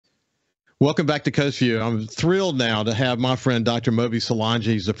Welcome back to Coast Vue. I'm thrilled now to have my friend Dr. Moby Solangi.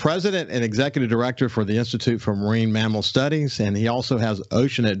 He's the president and executive director for the Institute for Marine Mammal Studies, and he also has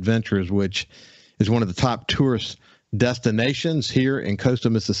Ocean Adventures, which is one of the top tourist destinations here in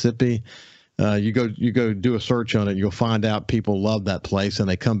coastal Mississippi. You go do a search on it, you'll find out people love that place and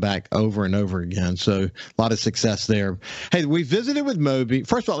they come back over and over again. So a lot of success there. Hey, we visited with Moby.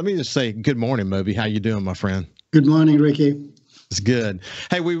 First of all, let me just say good morning, Moby. How you doing, my friend? Good morning, Ricky. It's good.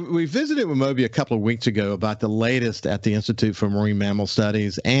 Hey, we visited with Moby a couple of weeks ago about the latest at the Institute for Marine Mammal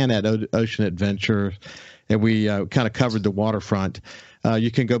Studies and at Ocean Adventure, and we kind of covered the waterfront.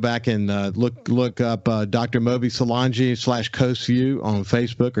 You can go back and look up Dr. Moby Solangi / Coast Vue on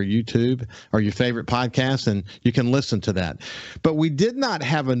Facebook or YouTube or your favorite podcast, and you can listen to that. But we did not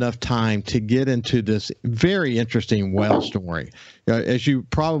have enough time to get into this very interesting whale story. As you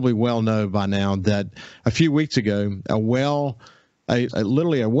probably well know by now, that a few weeks ago,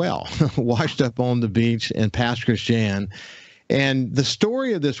 literally a whale washed up on the beach in Pass Christian. And the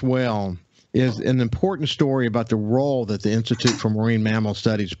story of this whale is an important story about the role that the Institute for Marine Mammal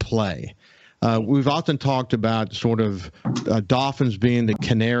Studies play. We've often talked about sort of dolphins being the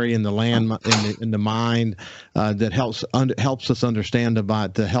canary in the land, in the mind, that helps us understand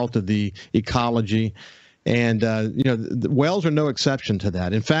about the health of the ecology. And, the whales are no exception to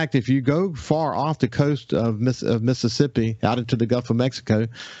that. In fact, if you go far off the coast of Mississippi, out into the Gulf of Mexico,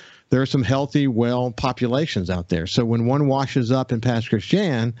 there are some healthy whale populations out there. So when one washes up in Pass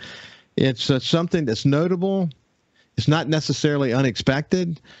Christian, it's something that's notable. It's not necessarily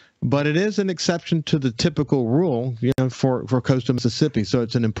unexpected, but it is an exception to the typical rule, for coastal Mississippi. So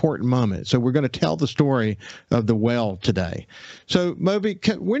it's an important moment. So we're going to tell the story of the whale today. So Moby,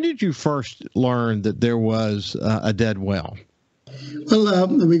 when did you first learn that there was a dead whale? Well,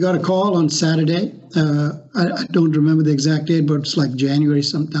 we got a call on Saturday. I don't remember the exact date, but it's like January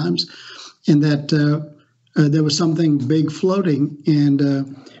sometimes, and that there was something big floating.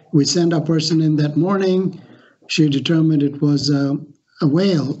 And we sent our person in that morning. She determined it was a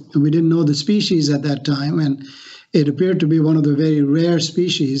whale, and we didn't know the species at that time, and it appeared to be one of the very rare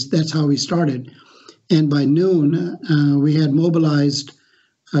species. That's how we started. And by noon, we had mobilized,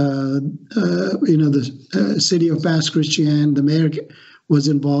 the city of Pass Christian. The mayor was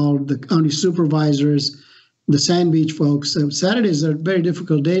involved, the county supervisors, the Sand Beach folks. Saturday is a very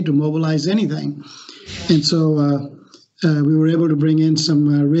difficult day to mobilize anything, and so we were able to bring in some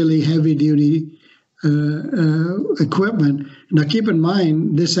really heavy-duty equipment. Now, keep in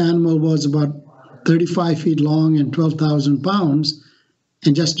mind, this animal was about 35 feet long and 12,000 pounds,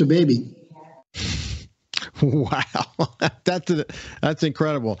 and just a baby. Wow, that's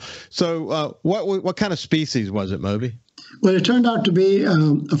incredible. So, what kind of species was it, Moby? Well, it turned out to be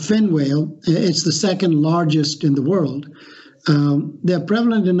a fin whale. It's the second largest in the world. They're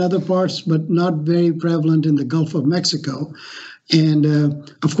prevalent in other parts, but not very prevalent in the Gulf of Mexico. And,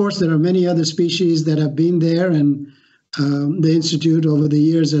 of course, there are many other species that have been there, and the Institute over the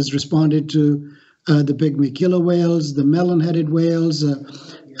years has responded to the pygmy killer whales, the melon-headed whales,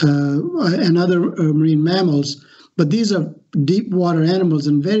 and other marine mammals. But these are deep water animals,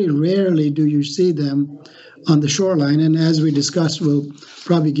 and very rarely do you see them on the shoreline. And as we discussed, we'll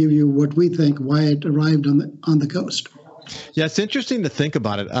probably give you what we think why it arrived on the coast. Yeah, it's interesting to think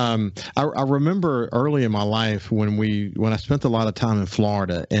about it. I remember early in my life when I spent a lot of time in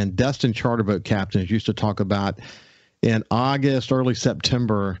Florida, and destined charter boat captains used to talk about in August, early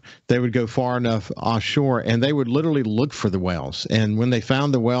September, they would go far enough offshore and they would literally look for the whales. And when they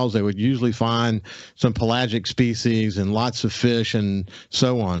found the whales, they would usually find some pelagic species and lots of fish and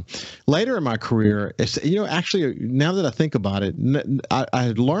so on. Later in my career, actually, now that I think about it, I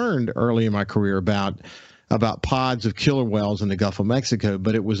had learned early in my career about pods of killer whales in the Gulf of Mexico,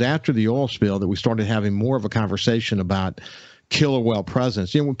 but it was after the oil spill that we started having more of a conversation about killer whale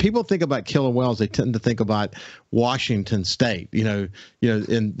presence. When people think about killer whales, they tend to think about Washington State, in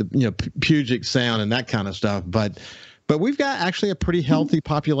Puget Sound and that kind of stuff. But we've got actually a pretty healthy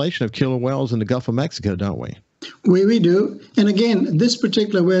population of killer whales in the Gulf of Mexico, don't we? We do. And again, this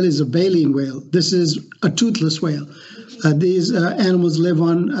particular whale is a baleen whale. This is a toothless whale. These animals live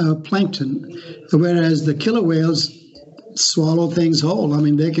on plankton, whereas the killer whales swallow things whole. I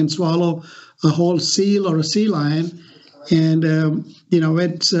mean, they can swallow a whole seal or a sea lion, and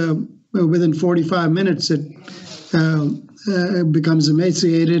it's within 45 minutes it becomes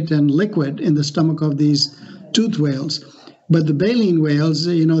emaciated and liquid in the stomach of these toothed whales. But the baleen whales,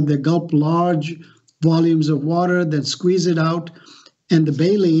 they gulp large volumes of water, then squeeze it out, and the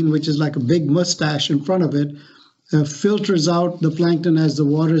baleen, which is like a big mustache in front of it, filters out the plankton as the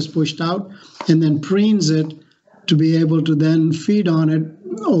water is pushed out, and then preens it to be able to then feed on it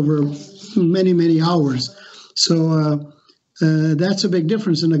over many, many hours. So that's a big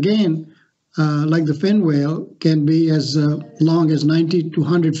difference. And again, like the fin whale can be as long as 90 to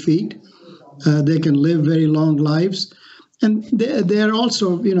 100 feet. They can live very long lives. And they're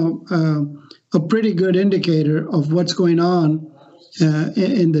also, a pretty good indicator of what's going on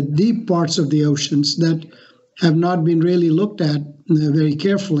in the deep parts of the oceans that have not been really looked at very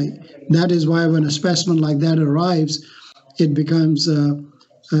carefully. That is why when a specimen like that arrives, it becomes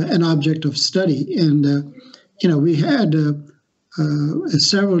an object of study. And, we had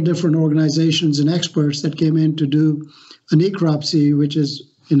several different organizations and experts that came in to do a necropsy, which is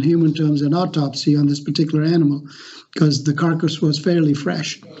in human terms an autopsy on this particular animal, because the carcass was fairly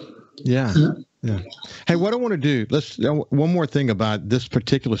fresh. Yeah. Yeah. Hey, what I want to do, let's one more thing about this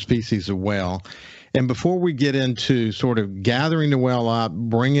particular species of whale. And before we get into sort of gathering the whale up,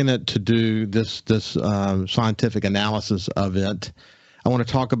 bringing it to do this scientific analysis of it, I want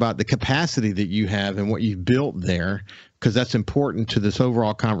to talk about the capacity that you have and what you've built there, because that's important to this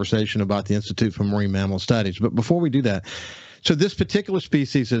overall conversation about the Institute for Marine Mammal Studies. But before we do that, so this particular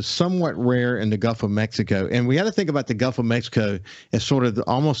species is somewhat rare in the Gulf of Mexico, and we got to think about the Gulf of Mexico as sort of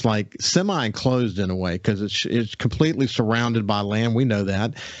almost like semi-enclosed in a way, because it's completely surrounded by land. We know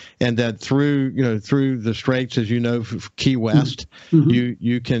that, and that through the straits, as you know, Key West,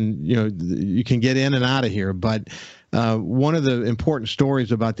 you can get in and out of here. But one of the important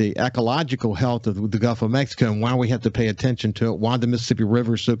stories about the ecological health of the Gulf of Mexico and why we have to pay attention to it, why the Mississippi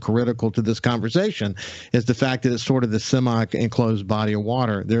River is so critical to this conversation, is the fact that it's sort of the semi-enclosed body of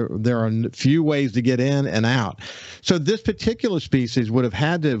water. There are few ways to get in and out. So this particular species would have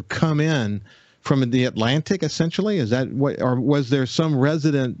had to have come in from the Atlantic, essentially. Is that what, or was there some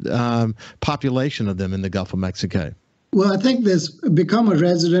resident population of them in the Gulf of Mexico? Well, I think there's become a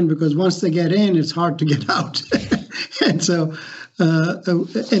resident because once they get in, it's hard to get out. And so,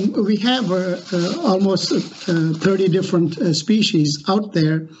 and we have almost 30 different species out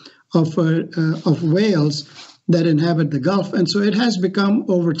there of whales that inhabit the Gulf. And so it has become,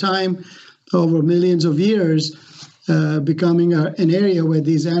 over time, over millions of years, becoming an area where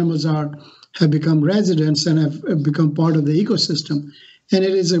these animals have become residents and have become part of the ecosystem. And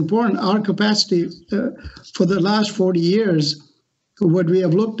it is important, our capacity for the last 40 years, what we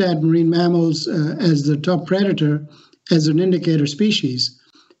have looked at marine mammals as the top predator, as an indicator species.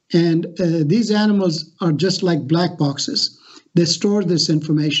 And these animals are just like black boxes. They store this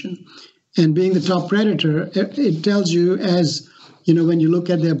information. And being the top predator, it tells you, as when you look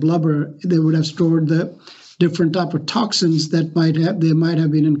at their blubber, they would have stored the different type of toxins that they might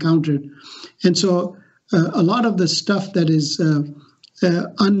have been encountered. And so a lot of the stuff that is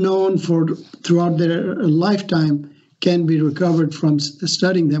unknown throughout their lifetime can be recovered from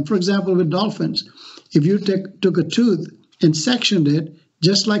studying them. For example, with dolphins, if you took a tooth and sectioned it,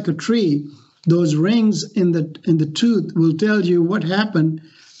 just like a tree, those rings in the tooth will tell you what happened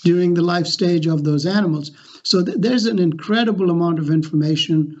during the life stage of those animals. So there's an incredible amount of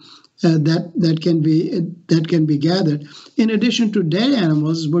information that can be gathered. In addition to dead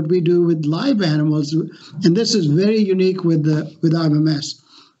animals, what we do with live animals, and this is very unique with IMMS.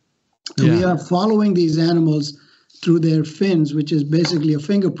 Yeah. We are following these animals through their fins, which is basically a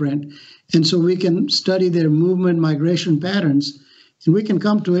fingerprint, and so we can study their movement, migration patterns, and we can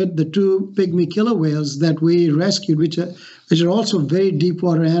come to it. The two pygmy killer whales that we rescued, which are also very deep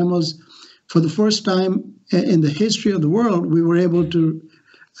water animals, for the first time in the history of the world, we were able to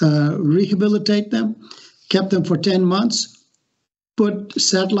rehabilitate them, kept them for 10 months, put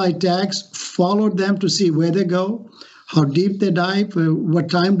satellite tags, followed them to see where they go, how deep they dive, what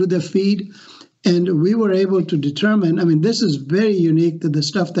time do they feed. And we were able to determine, this is very unique to the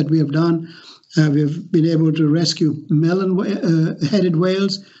stuff that we have done. We've been able to rescue melon-headed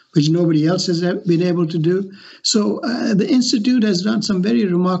whales, which nobody else has been able to do. So the Institute has done some very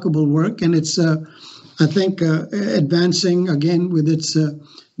remarkable work, and it's, I think, advancing, again, with its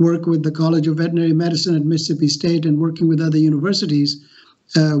work with the College of Veterinary Medicine at Mississippi State and working with other universities.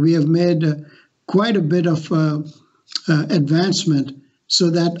 We have made quite a bit of advancement so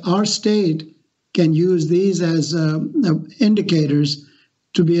that our state can use these as indicators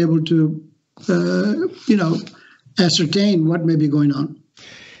to be able to, ascertain what may be going on.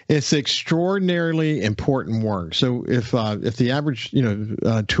 It's extraordinarily important work. So if the average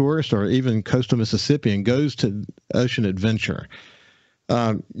tourist or even coastal Mississippian goes to ocean adventure,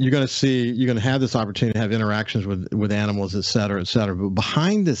 you're going to have this opportunity to have interactions with animals, et cetera, et cetera. But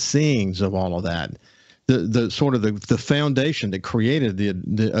behind the scenes of all of that, the foundation that created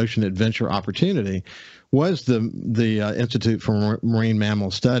the ocean adventure opportunity was the Institute for Marine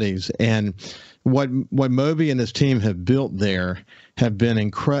Mammal Studies. And what Moby and his team have built there have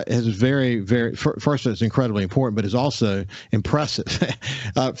been first, it's incredibly important, but is also impressive.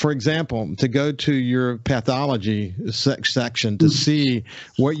 For example, to go to your pathology section to see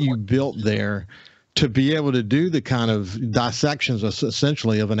what you built there, to be able to do the kind of dissections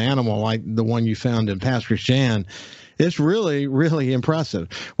essentially of an animal like the one you found in Pascagoula, it's really, really impressive.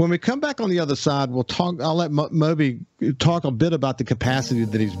 When we come back on the other side, we'll talk. I'll let Moby talk a bit about the capacity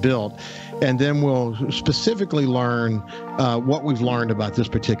that he's built, and then we'll specifically learn what we've learned about this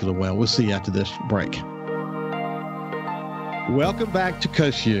particular whale. We'll see you after this break. Welcome back to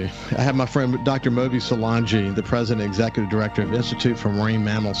Coast Vue. I have my friend Dr. Moby Solangi, the President and Executive Director of Institute for Marine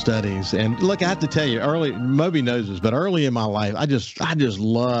Mammal Studies. And look, I have to tell you, Moby knows this, but early in my life, I just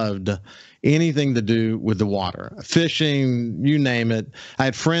loved anything to do with the water, fishing, you name it. I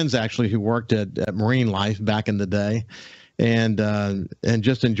had friends actually who worked at Marine Life back in the day, and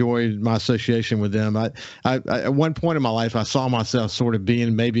just enjoyed my association with them. I at one point in my life, I saw myself sort of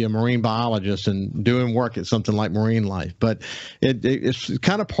being maybe a marine biologist and doing work at something like Marine Life, but it's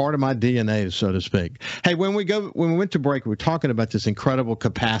kind of part of my DNA, so to speak. Hey, when we went to break, we were talking about this incredible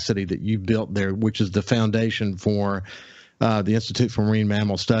capacity that you built there, which is the foundation for the Institute for Marine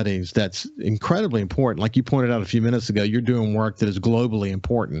Mammal Studies. That's incredibly important. Like you pointed out a few minutes ago, you're doing work that is globally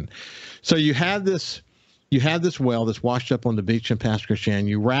important. So you have this whale that's washed up on the beach in Pascagoula.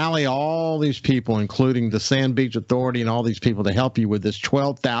 You rally all these people, including the Sand Beach Authority and all these people, to help you with this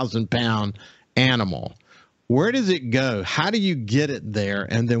 12,000-pound animal. Where does it go? How do you get it there?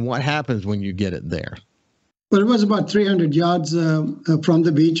 And then what happens when you get it there? Well, it was about 300 yards from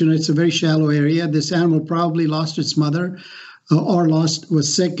the beach, and it's a very shallow area. This animal probably lost its mother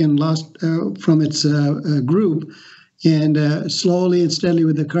was sick and lost from its group, and slowly and steadily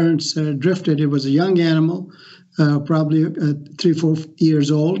with the currents drifted. It was a young animal, probably 3-4 years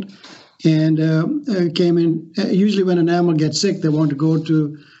old, and came in. Usually when an animal gets sick, they want to go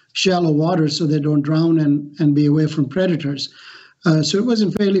to shallow water so they don't drown and be away from predators. So it was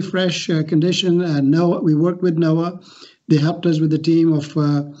in fairly fresh condition. We worked with NOAA. They helped us with a team of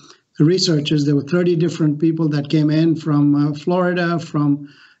researchers. There were 30 different people that came in from Florida, from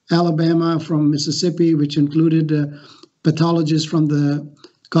Alabama, from Mississippi, which included pathologists from the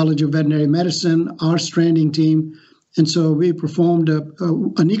College of Veterinary Medicine, our stranding team. And so we performed a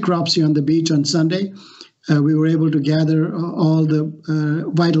necropsy on the beach on Sunday. We were able to gather all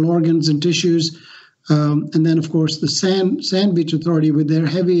the vital organs and tissues. And then, of course, the Sand Beach Authority, with their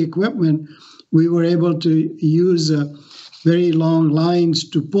heavy equipment, we were able to use very long lines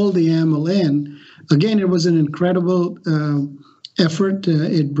to pull the animal in. Again, it was an incredible effort.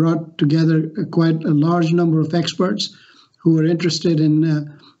 It brought together quite a large number of experts who were interested in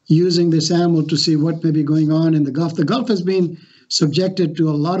using this animal to see what may be going on in the Gulf. The Gulf has been subjected to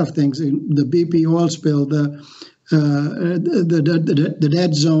a lot of things: the BP oil spill, the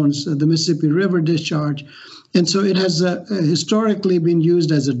dead zones, the Mississippi River discharge. And so it has historically been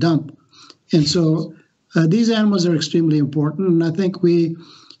used as a dump. And so these animals are extremely important. And I think we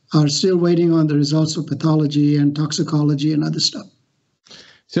are still waiting on the results of pathology and toxicology and other stuff.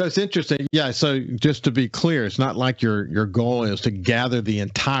 So it's interesting. Yeah. So just to be clear, it's not like your goal is to gather the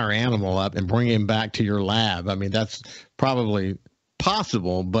entire animal up and bring him back to your lab. I mean, that's probably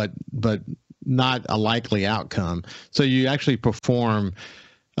possible, but not a likely outcome. So you actually perform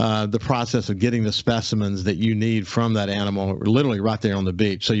the process of getting the specimens that you need from that animal literally right there on the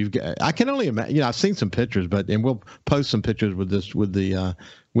beach. So I can only imagine, I've seen some pictures, and we'll post some pictures with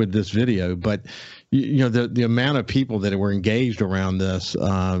this video, but the amount of people that were engaged around this,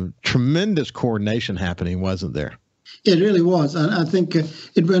 tremendous coordination happening, wasn't there? It really was. I think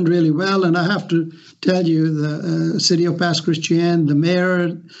it went really well. And I have to tell you, the city of Pascagoula, the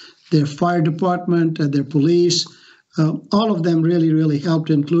mayor, their fire department, their police, all of them really, really helped,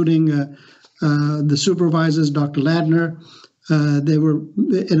 including the supervisors, Dr. Ladner.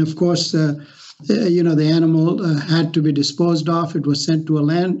 And of course, the animal had to be disposed of. It was sent to a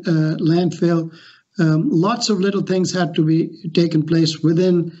landfill. Lots of little things had to be taken place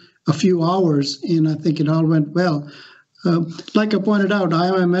within a few hours, and I think it all went well. Like I pointed out,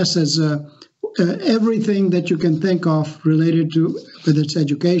 IMMS has everything that you can think of related to whether it's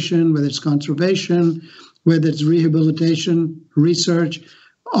education, whether it's conservation, whether it's rehabilitation, research,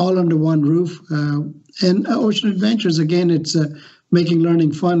 all under one roof. And Ocean Adventures, again, it's making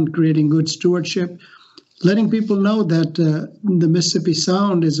learning fun, creating good stewardship, letting people know that the Mississippi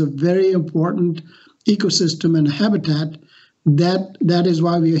Sound is a very important ecosystem and habitat. That is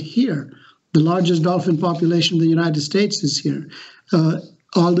why we are here. The largest dolphin population in the United States is here.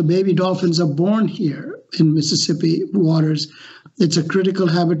 all the baby dolphins are born here in Mississippi waters. It's a critical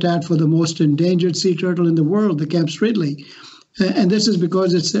habitat for the most endangered sea turtle in the world, the Cape Ridley. And this is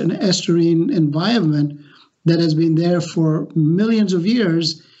because it's an estuarine environment that has been there for millions of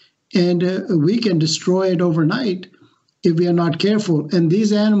years, and we can destroy it overnight if we are not careful. And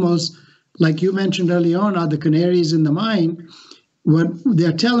these animals, like you mentioned early on, are the canaries in the mine. What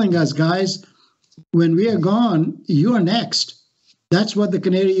they're telling us, guys, when we are gone, you are next. That's what the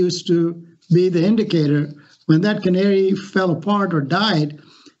canary used to be the indicator. When that canary fell apart or died,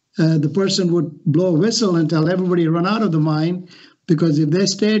 the person would blow a whistle and tell everybody to run out of the mine, because if they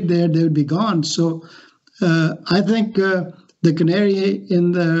stayed there, they would be gone. So I think the canary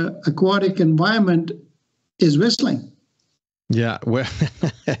in the aquatic environment is whistling. Yeah, well,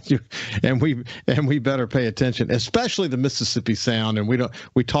 and we better pay attention, especially the Mississippi Sound. And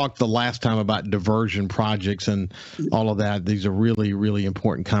we talked the last time about diversion projects and all of that. These are really, really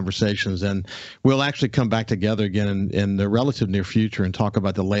important conversations, and we'll actually come back together again in the relative near future and talk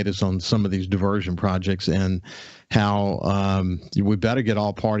about the latest on some of these diversion projects and how we better get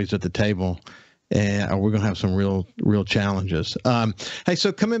all parties at the table. And we're going to have some real challenges. Hey,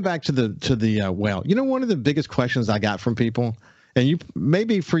 so coming back to the well, one of the biggest questions I got from people, and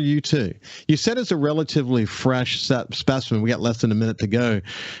maybe for you too, you said it's a relatively fresh specimen. We got less than a minute to go.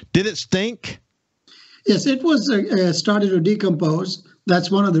 Did it stink? Yes, it was started to decompose.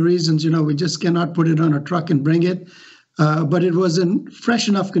 That's one of the reasons, we just cannot put it on a truck and bring it. But it was in fresh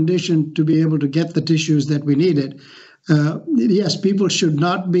enough condition to be able to get the tissues that we needed. Yes, people should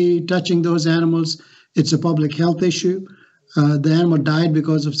not be touching those animals. It's a public health issue. The animal died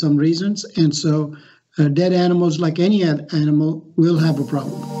because of some reasons, and so dead animals, like any animal, will have a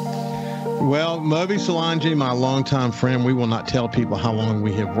problem. Well, Moby Solangi, my longtime friend, we will not tell people how long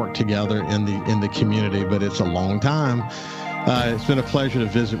we have worked together in the community, but it's a long time. It's been a pleasure to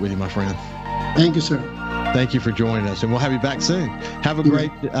visit with you, my friend. Thank you, sir. Thank you for joining us, and we'll have you back soon. Have a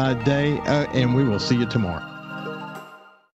great day, and we will see you tomorrow.